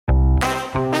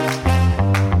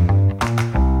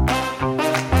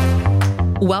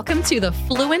Welcome to the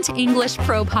Fluent English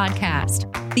Pro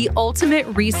Podcast, the ultimate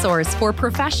resource for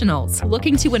professionals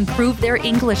looking to improve their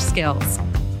English skills.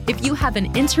 If you have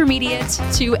an intermediate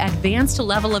to advanced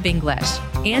level of English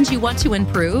and you want to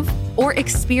improve or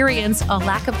experience a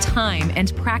lack of time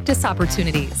and practice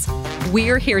opportunities,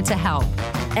 we're here to help.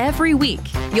 Every week,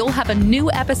 you'll have a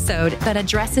new episode that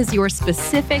addresses your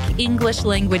specific English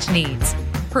language needs,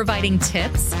 providing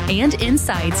tips and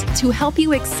insights to help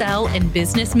you excel in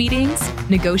business meetings,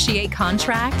 negotiate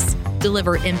contracts,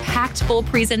 deliver impactful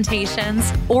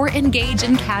presentations, or engage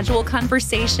in casual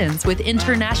conversations with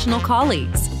international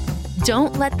colleagues.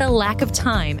 Don't let the lack of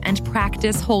time and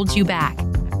practice hold you back.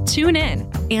 Tune in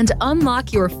and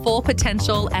unlock your full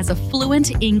potential as a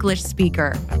fluent English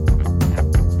speaker.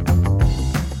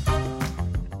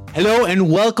 Hello and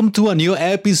welcome to a new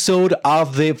episode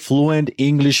of the Fluent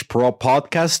English Pro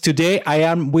Podcast. Today I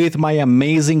am with my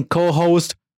amazing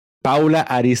co-host, Paula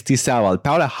Aristizabal.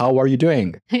 Paula, how are you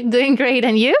doing? Doing great.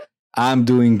 And you? I'm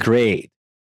doing great.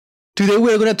 Today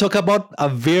we're going to talk about a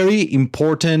very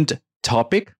important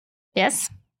topic. Yes.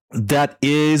 That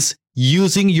is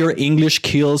using your English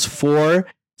skills for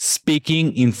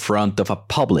speaking in front of a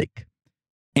public.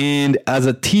 And as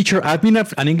a teacher, I've been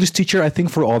an English teacher, I think,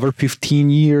 for over 15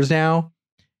 years now.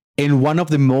 And one of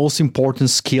the most important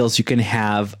skills you can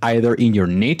have either in your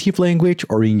native language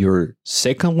or in your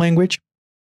second language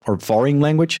or foreign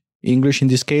language, English in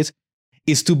this case,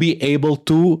 is to be able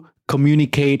to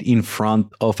communicate in front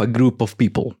of a group of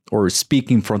people or speak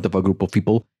in front of a group of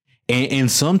people. And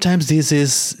sometimes this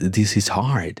is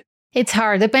hard. It's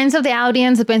hard. Depends on the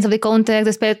audience, depends on the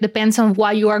context, depends on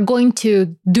what you are going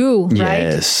to do, right?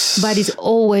 Yes. But it's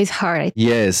always hard.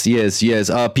 Yes.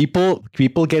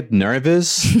 People get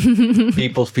nervous.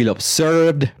 People feel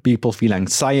observed. People feel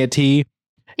anxiety.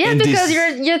 Yeah, and because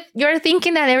you're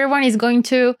thinking that everyone is going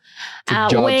to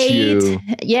judge you.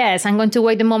 Yes, I'm going to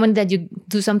wait the moment that you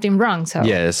do something wrong. So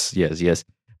Yes.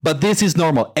 But this is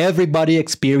normal. Everybody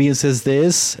experiences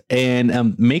this,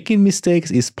 and making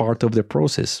mistakes is part of the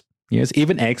process. Yes,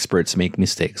 even experts make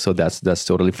mistakes, so that's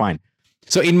totally fine.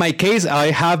 So in my case,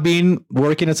 I have been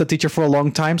working as a teacher for a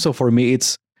long time, so for me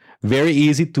it's very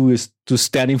easy to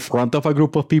stand in front of a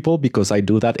group of people because I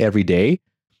do that every day.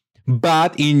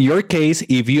 But in your case,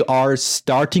 if you are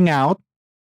starting out,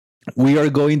 we are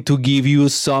going to give you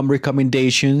some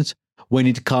recommendations when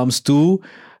it comes to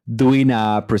doing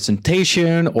a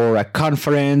presentation or a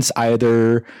conference,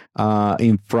 either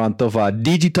in front of a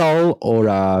digital or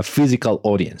a physical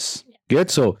audience. Good.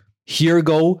 So here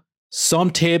go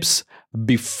some tips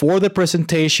before the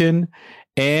presentation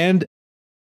and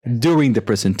during the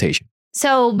presentation.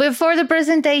 So before the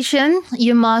presentation,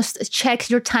 you must check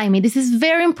your timing. This is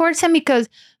very important because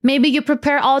maybe you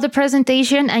prepare all the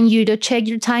presentation and you don't check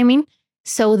your timing.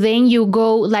 So then you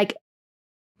go like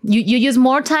you use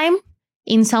more time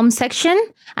in some section,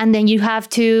 and then you have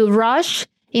to rush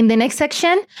in the next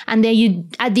section, and then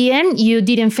at the end you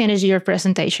didn't finish your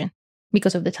presentation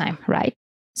because of the time, right?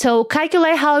 So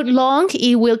calculate how long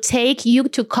it will take you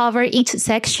to cover each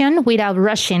section without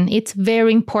rushing. It's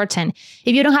very important.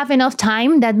 If you don't have enough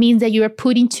time, that means that you are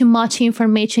putting too much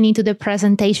information into the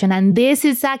presentation, and this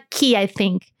is a key, I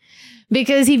think,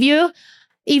 because if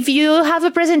you have a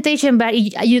presentation, but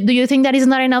do you think that is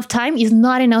not enough time? It's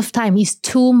not enough time. It's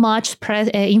too much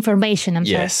information.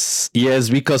 Yes,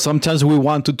 because sometimes we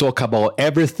want to talk about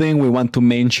everything. We want to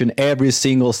mention every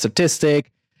single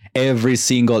statistic, every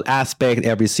single aspect,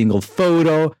 every single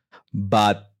photo,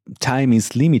 but time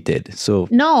is limited. So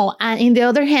no, and in the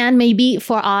other hand, maybe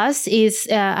for us is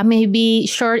maybe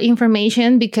short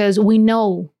information because we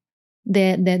know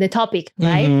the topic,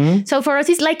 right? Mm-hmm. So for us,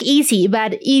 it's like easy.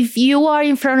 But if you are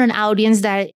in front of an audience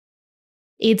that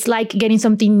it's like getting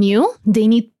something new, they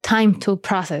need time to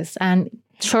process and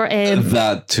short.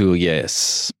 That too,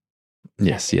 yes.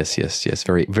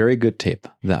 Very, very good tip.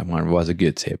 That one was a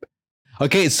good tip.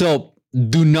 Okay, so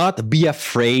do not be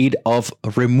afraid of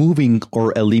removing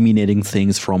or eliminating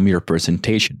things from your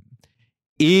presentation.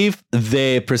 If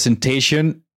the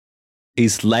presentation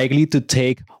is likely to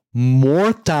take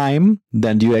more time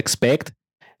than you expect,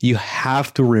 you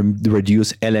have to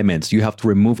reduce elements. You have to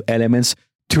remove elements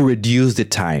to reduce the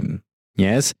time.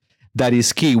 Yes, that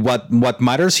is key. What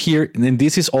matters here, and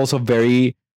this is also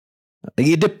it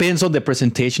depends on the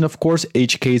presentation, of course.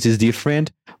 Each case is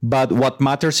different. But what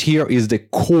matters here is the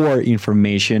core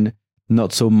information,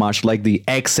 not so much like the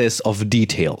excess of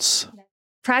details.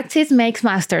 Practice makes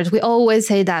masters. We always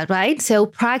say that, right? So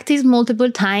practice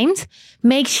multiple times.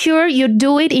 Make sure you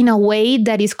do it in a way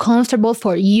that is comfortable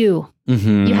for you.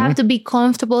 Mm-hmm. You have to be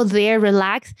comfortable there,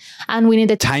 relaxed, and we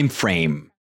need a time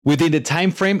frame. Within the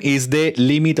time frame is the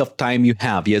limit of time you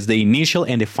have. Yes, the initial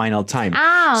and the final time.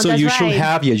 Oh, so that's you should right.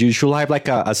 have, you should have like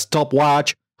a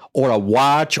stopwatch or a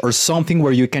watch or something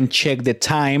where you can check the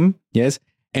time. Yes,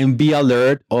 and be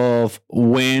alert of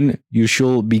when you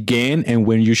should begin and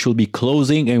when you should be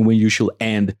closing and when you should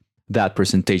end that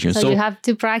presentation. So you have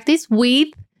to practice with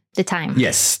the time.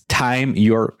 Yes, time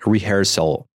your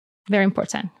rehearsal. Very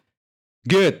important.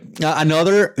 Good.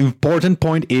 Another important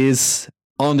point is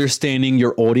understanding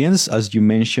your audience, as you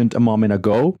mentioned a moment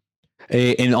ago,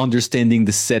 and understanding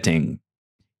the setting.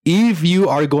 If you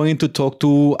are going to talk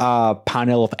to a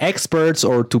panel of experts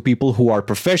or to people who are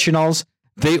professionals,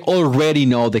 they already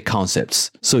know the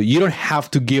concepts. So you don't have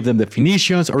to give them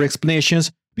definitions or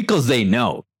explanations because they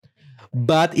know.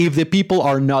 But if the people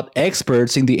are not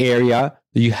experts in the area,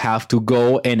 you have to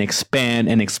go and expand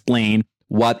and explain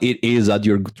what it is that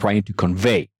you're trying to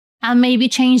convey. And maybe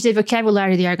change the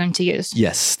vocabulary they are going to use.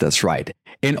 Yes, that's right.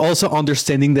 And also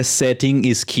understanding the setting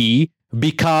is key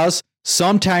because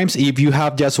sometimes if you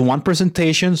have just one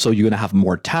presentation, so you're going to have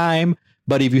more time.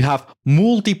 But if you have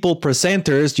multiple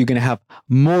presenters, you're going to have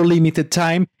more limited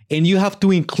time. And you have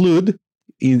to include,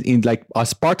 in like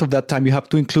as part of that time, you have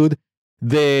to include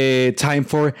the time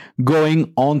for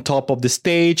going on top of the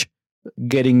stage,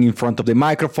 getting in front of the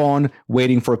microphone,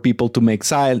 waiting for people to make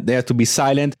silent. They have to be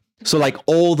silent. So like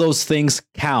all those things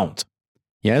count.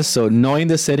 Yes. So knowing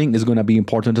the setting is going to be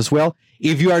important as well.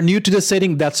 If you are new to the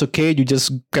setting, that's okay. You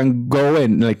just can go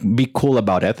and like be cool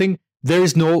about it. I think there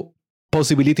is no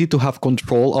possibility to have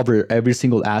control over every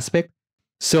single aspect.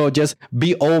 So just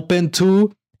be open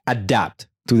to adapt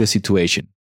to the situation.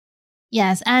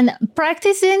 Yes. And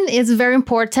practicing is very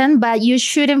important, but you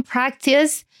shouldn't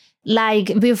practice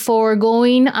like before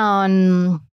going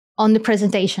on the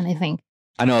presentation, I think.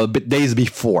 I know, but days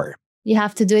before. You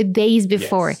have to do it days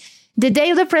before. Yes. The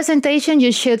day of the presentation,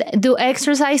 you should do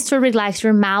exercise to relax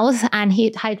your mouth and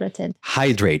hydrated.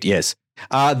 Hydrate, yes.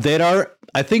 There are,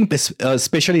 I think,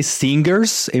 especially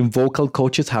singers and vocal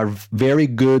coaches have very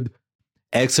good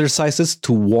exercises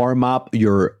to warm up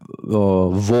your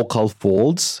vocal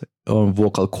folds,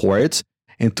 vocal cords,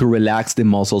 and to relax the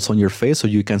muscles on your face so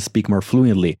you can speak more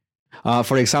fluently.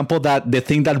 For example, the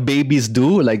thing that babies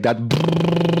do, like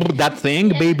that thing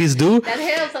babies do, That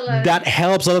helps a lot. that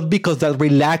helps a lot because that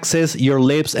relaxes your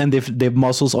lips and the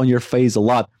muscles on your face a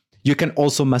lot. You can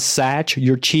also massage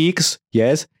your cheeks,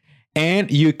 yes, and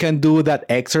you can do that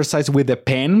exercise with a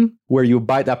pen where you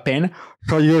bite a pen.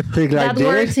 So you speak like That this.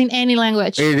 works in any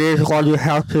language. It is what you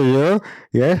have to do,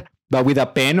 yeah, but with a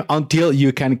pen until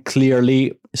you can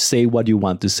clearly say what you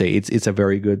want to say. It's a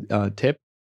very good tip.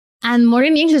 And more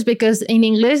in English, because in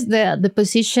English, the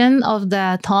position of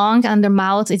the tongue and the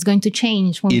mouth is going to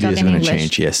change when we It talk is in going to English.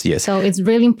 change, yes. So it's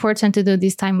really important to do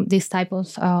this type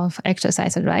of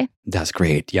exercises, right? That's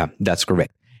great. Yeah, that's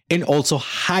correct. And also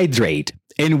hydrate.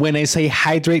 And when I say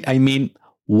hydrate, I mean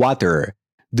water.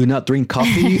 Do not drink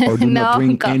coffee or do not No,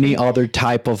 drink coffee. any other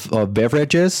type of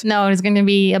beverages. No, it's going to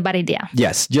be a bad idea.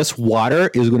 Yes, just water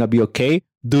is going to be okay.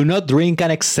 Do not drink an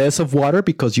excess of water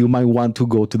because you might want to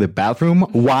go to the bathroom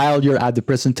while you're at the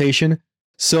presentation.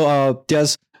 So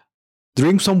just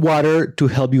drink some water to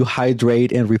help you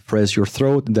hydrate and refresh your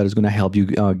throat. That is going to help you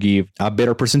give a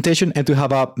better presentation and to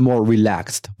have a more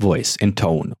relaxed voice and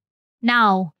tone.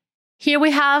 Now, here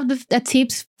we have the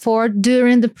tips for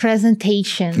during the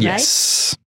presentation, right?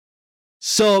 Yes.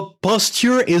 So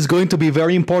posture is going to be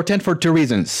very important for two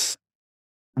reasons.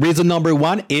 Reason number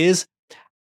one is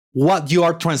what you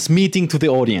are transmitting to the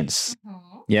audience.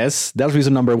 Yes, that's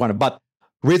reason number one. But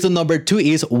reason number two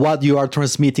is what you are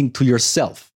transmitting to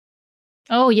yourself.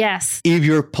 Oh, yes. If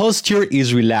your posture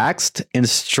is relaxed and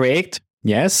straight,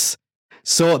 yes,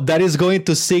 so that is going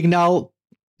to signal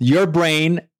your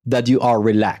brain that you are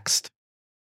relaxed.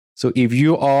 So if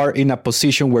you are in a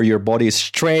position where your body is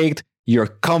straight, you're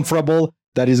comfortable,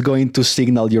 that is going to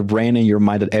signal your brain and your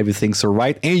mind that everything's all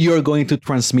right. And you're going to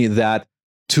transmit that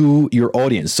to your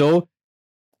audience. So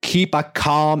keep a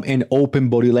calm and open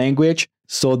body language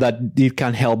so that it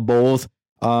can help both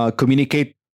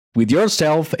communicate with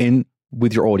yourself and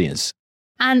with your audience.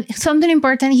 And something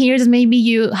important here is maybe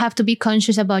you have to be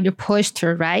conscious about your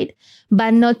posture, right?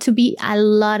 But not to be a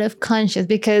lot of conscious,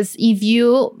 because if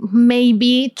you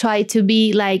maybe try to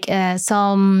be like a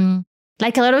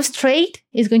lot of straight,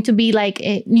 it's going to be like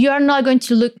you are not going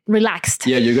to look relaxed.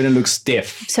 Yeah, you're going to look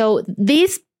stiff. So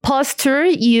this posture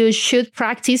you should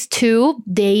practice 2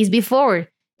 days before.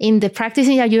 In the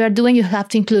practicing that you are doing, you have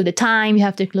to include the time, you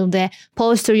have to include the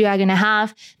posture you are going to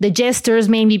have, the gestures,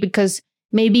 maybe because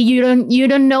maybe you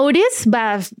don't notice,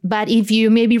 but if you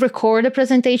maybe record a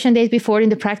presentation days before in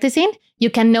the practicing, you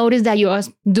can notice that you are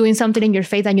doing something in your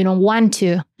face that you don't want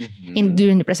to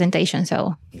during the presentation.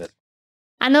 So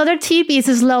another tip is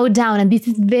to slow down. And this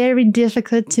is very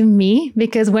difficult to me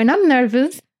because when I'm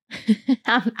nervous,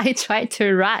 I try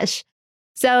to rush.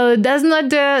 So that's not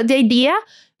the idea,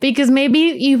 because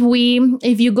maybe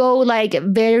if you go like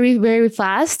very, very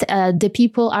fast, the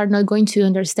people are not going to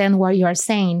understand what you are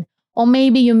saying. Or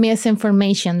maybe you miss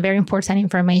information, very important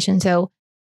information. So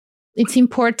it's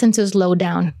important to slow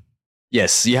down.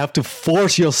 Yes, you have to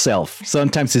force yourself.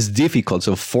 Sometimes it's difficult.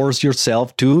 So force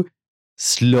yourself to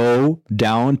slow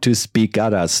down, to speak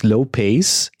at a slow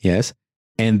pace. Yes.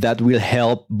 And that will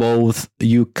help both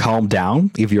you calm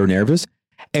down if you're nervous.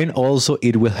 And also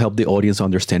it will help the audience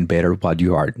understand better what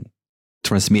you are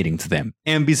transmitting to them.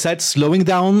 And besides slowing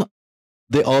down,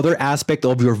 the other aspect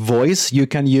of your voice you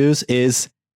can use is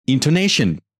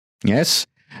intonation. Yes.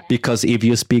 Because if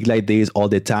you speak like this all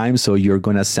the time, so you're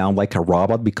going to sound like a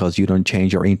robot because you don't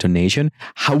change your intonation.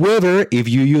 However, if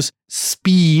you use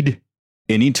speed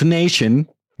and intonation,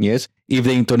 yes, if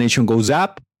the intonation goes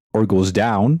up or goes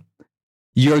down,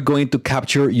 you're going to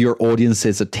capture your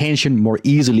audience's attention more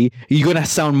easily. You're going to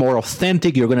sound more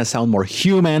authentic. You're going to sound more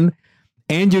human.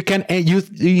 And you can use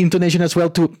the intonation as well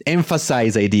to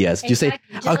emphasize ideas. Exactly.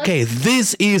 You say, okay,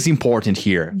 this is important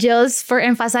here. Just for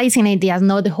emphasizing ideas,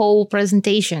 not the whole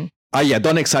presentation. Yeah,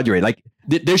 don't exaggerate. Like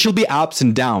there should be ups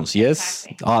and downs. Yes,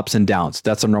 exactly. Ups and downs.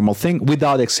 That's a normal thing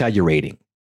without exaggerating.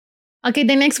 Okay,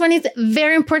 the next one is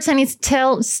very important. Is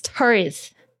tell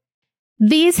stories.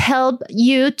 These help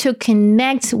you to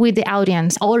connect with the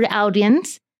audience, or the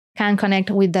audience can connect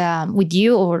with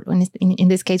you, or in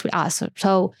this case with us.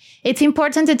 So it's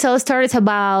important to tell stories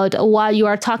about what you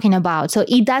are talking about. So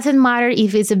it doesn't matter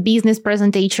if it's a business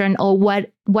presentation or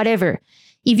whatever.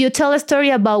 If you tell a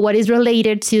story about what is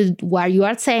related to what you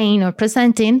are saying or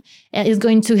presenting, it's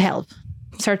going to help,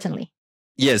 certainly.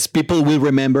 Yes, people will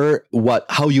remember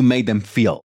how you made them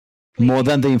feel. More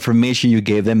than the information you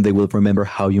gave them, they will remember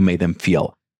how you made them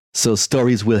feel. So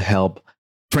stories will help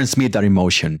transmit that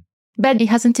emotion. But it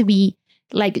hasn't to be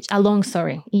like a long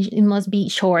story. It must be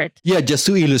short. Yeah, just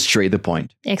to illustrate the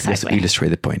point. Exactly. Just to illustrate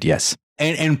the point, yes.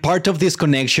 And part of this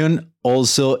connection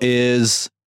also is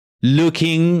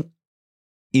looking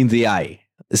in the eye,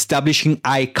 establishing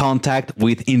eye contact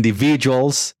with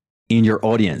individuals in your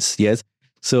audience, yes?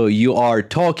 So you are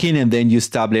talking and then you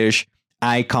establish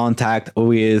eye contact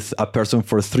with a person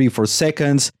for 3-4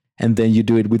 seconds, and then you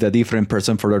do it with a different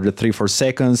person for another 3-4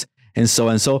 seconds. And so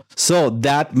and so. So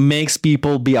that makes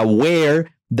people be aware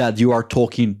that you are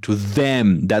talking to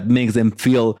them. That makes them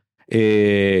feel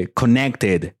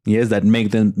connected. Yes, that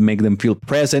make them feel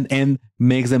present and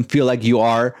makes them feel like you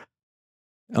are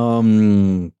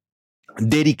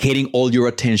dedicating all your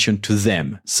attention to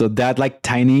them. So that like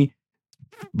tiny,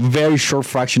 very short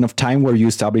fraction of time where you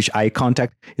establish eye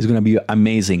contact is going to be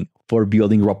amazing for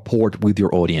building rapport with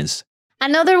your audience.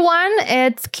 Another one,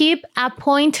 it's keep a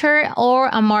pointer or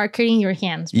a marker in your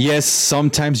hands. Yes,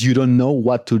 sometimes you don't know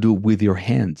what to do with your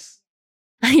hands.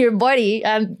 Your body.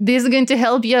 This is going to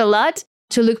help you a lot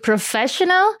to look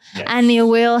professional, yes. And it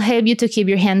will help you to keep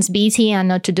your hands busy and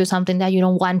not to do something that you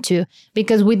don't want to.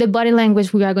 Because with the body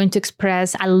language, we are going to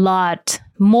express a lot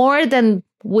more than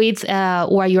with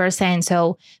what you are saying.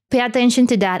 So pay attention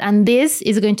to that. And this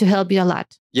is going to help you a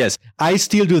lot. Yes, I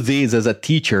still do this as a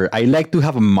teacher. I like to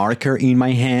have a marker in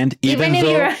my hand, even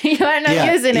though you are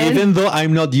not using it. Even though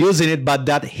I'm not using it, but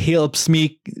that helps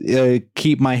me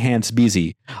keep my hands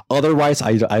busy. Otherwise,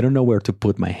 I don't know where to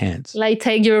put my hands. Like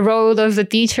take your role as a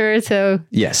teacher. So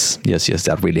yes,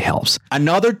 that really helps.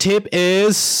 Another tip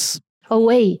is...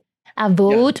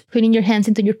 avoid putting your hands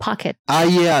into your pocket.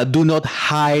 Do not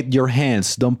hide your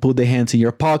hands. Don't put the hands in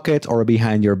your pocket or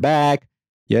behind your back.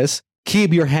 Yes.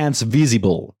 Keep your hands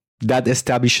visible. That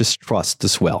establishes trust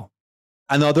as well.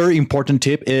 Another important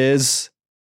tip is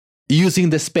using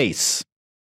the space.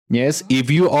 Yes, if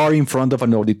you are in front of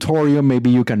an auditorium, maybe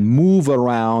you can move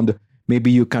around. Maybe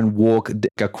you can walk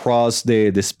across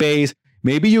the space.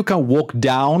 Maybe you can walk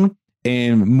down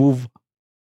and move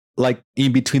like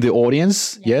in between the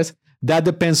audience. Yeah. Yes, that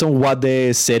depends on what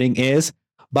the setting is.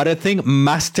 But I think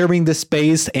mastering the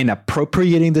space and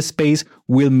appropriating the space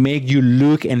will make you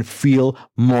look and feel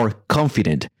more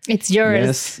confident. It's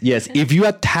yours. Yes. If you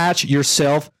attach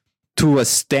yourself to a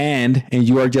stand and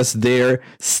you are just there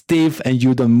stiff and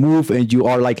you don't move and you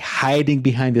are like hiding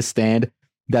behind the stand,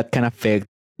 that can affect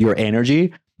your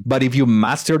energy. But if you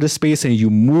master the space and you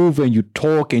move and you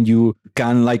talk and you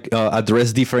can like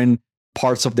address different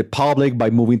parts of the public by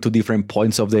moving to different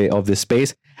points of the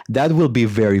space, That will be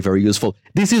very, very useful.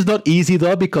 This is not easy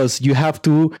though, because you have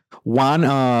to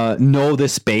know the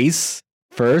space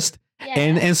first. Yeah.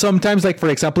 And sometimes, like for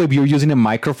example, if you're using a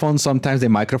microphone, sometimes the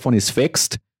microphone is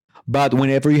fixed. But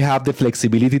whenever you have the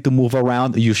flexibility to move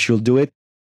around, you should do it.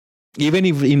 Even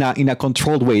if in a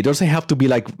controlled way. It doesn't have to be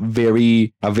like a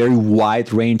very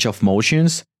wide range of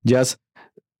motions. Just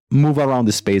move around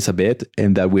the space a bit,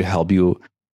 and that will help you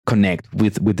connect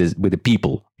with the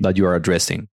people that you are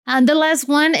addressing. And the last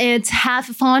one is have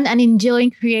fun and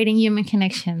enjoy creating human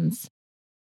connections.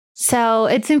 So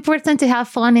it's important to have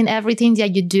fun in everything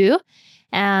that you do,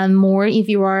 and more if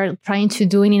you are trying to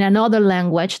do it in another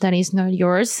language that is not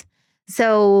yours.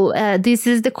 So this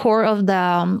is the core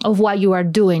of what you are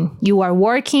doing. You are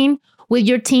working with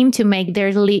your team to make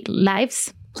their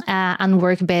lives and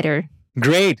work better.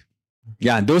 Great.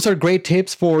 Yeah, those are great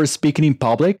tips for speaking in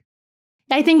public.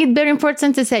 I think it's very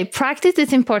important to say practice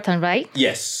is important, right?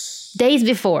 Yes. Days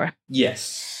before.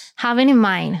 Yes. Having in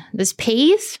mind the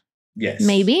space, yes,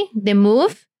 maybe the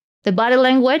move, the body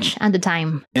language, and the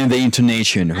time. And the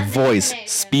intonation, voice,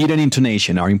 speed and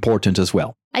intonation are important as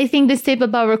well. I think this tip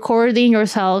about recording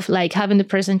yourself, like having the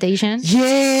presentation.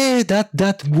 Yeah,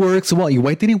 that works well.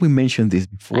 Why didn't we mention this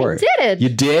before? I did it. You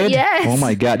did? Yes. Oh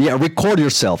my God. Yeah, record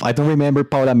yourself. I don't remember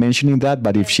Paula mentioning that,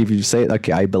 but if she say it,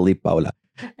 okay, I believe Paula.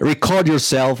 Record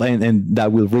yourself, and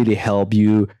that will really help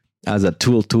you as a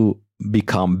tool to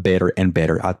become better and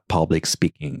better at public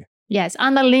speaking. Yes.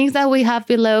 And the links that we have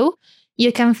below,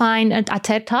 you can find a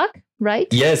TED Talk, right?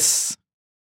 Yes.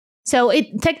 So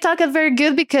TED Talk is very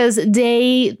good because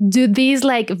they do this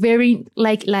like very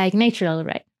like natural,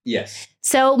 right? Yes.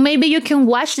 So maybe you can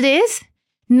watch this,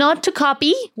 not to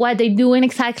copy what they're doing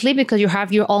exactly because you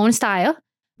have your own style,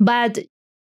 but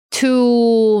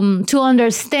to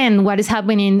understand what is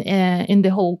happening in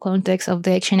the whole context of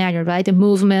the scenario, right? The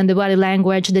movement, the body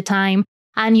language, the time.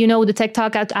 And the TED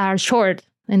Talk are short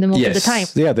in the most of the time.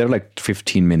 Yeah, they're like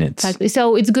 15 minutes. Exactly.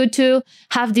 So it's good to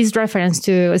have this reference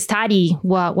to study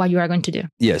what you are going to do.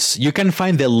 Yes, you can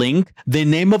find the link. The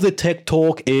name of the TED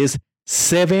Talk is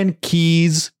 7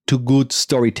 Keys to Good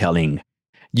Storytelling.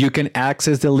 You can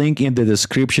access the link in the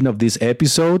description of this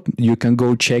episode. You can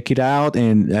go check it out.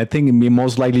 And I think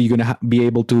most likely you're going to be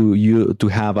able to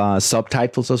have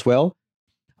subtitles as well.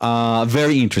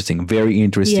 Very interesting video.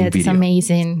 Yeah, it's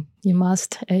amazing. You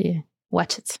must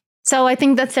watch it. So I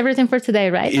think that's everything for today,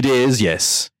 right? It is,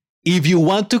 yes. If you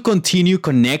want to continue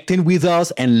connecting with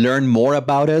us and learn more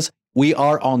about us, we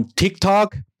are on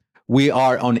TikTok. We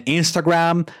are on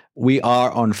Instagram. We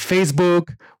are on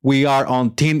Facebook. We are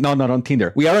on Tinder. No, not on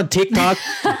Tinder. We are on TikTok,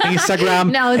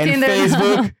 Instagram, and Tinder,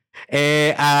 Facebook.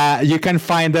 You can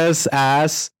find us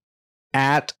as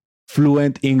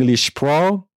 @Fluent English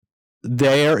Pro.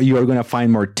 There, you are going to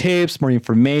find more tips, more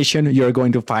information. You're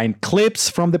going to find clips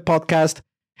from the podcast.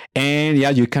 And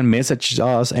yeah, you can message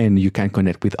us and you can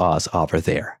connect with us over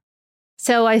there.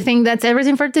 So I think that's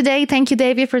everything for today. Thank you,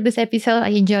 David, for this episode. I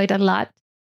enjoyed it a lot.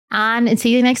 And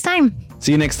see you next time.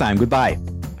 See you next time. Goodbye.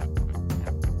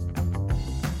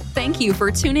 Thank you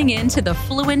for tuning in to the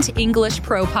Fluent English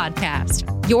Pro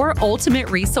podcast, your ultimate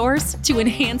resource to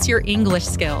enhance your English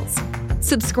skills.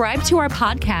 Subscribe to our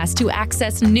podcast to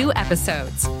access new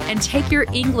episodes and take your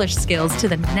English skills to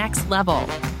the next level.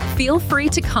 Feel free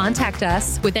to contact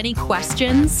us with any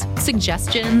questions,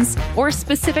 suggestions, or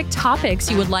specific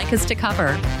topics you would like us to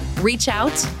cover. Reach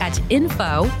out at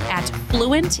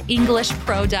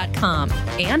info@fluentenglishpro.com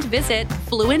and visit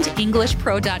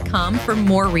fluentenglishpro.com for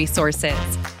more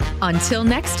resources. Until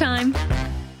next time.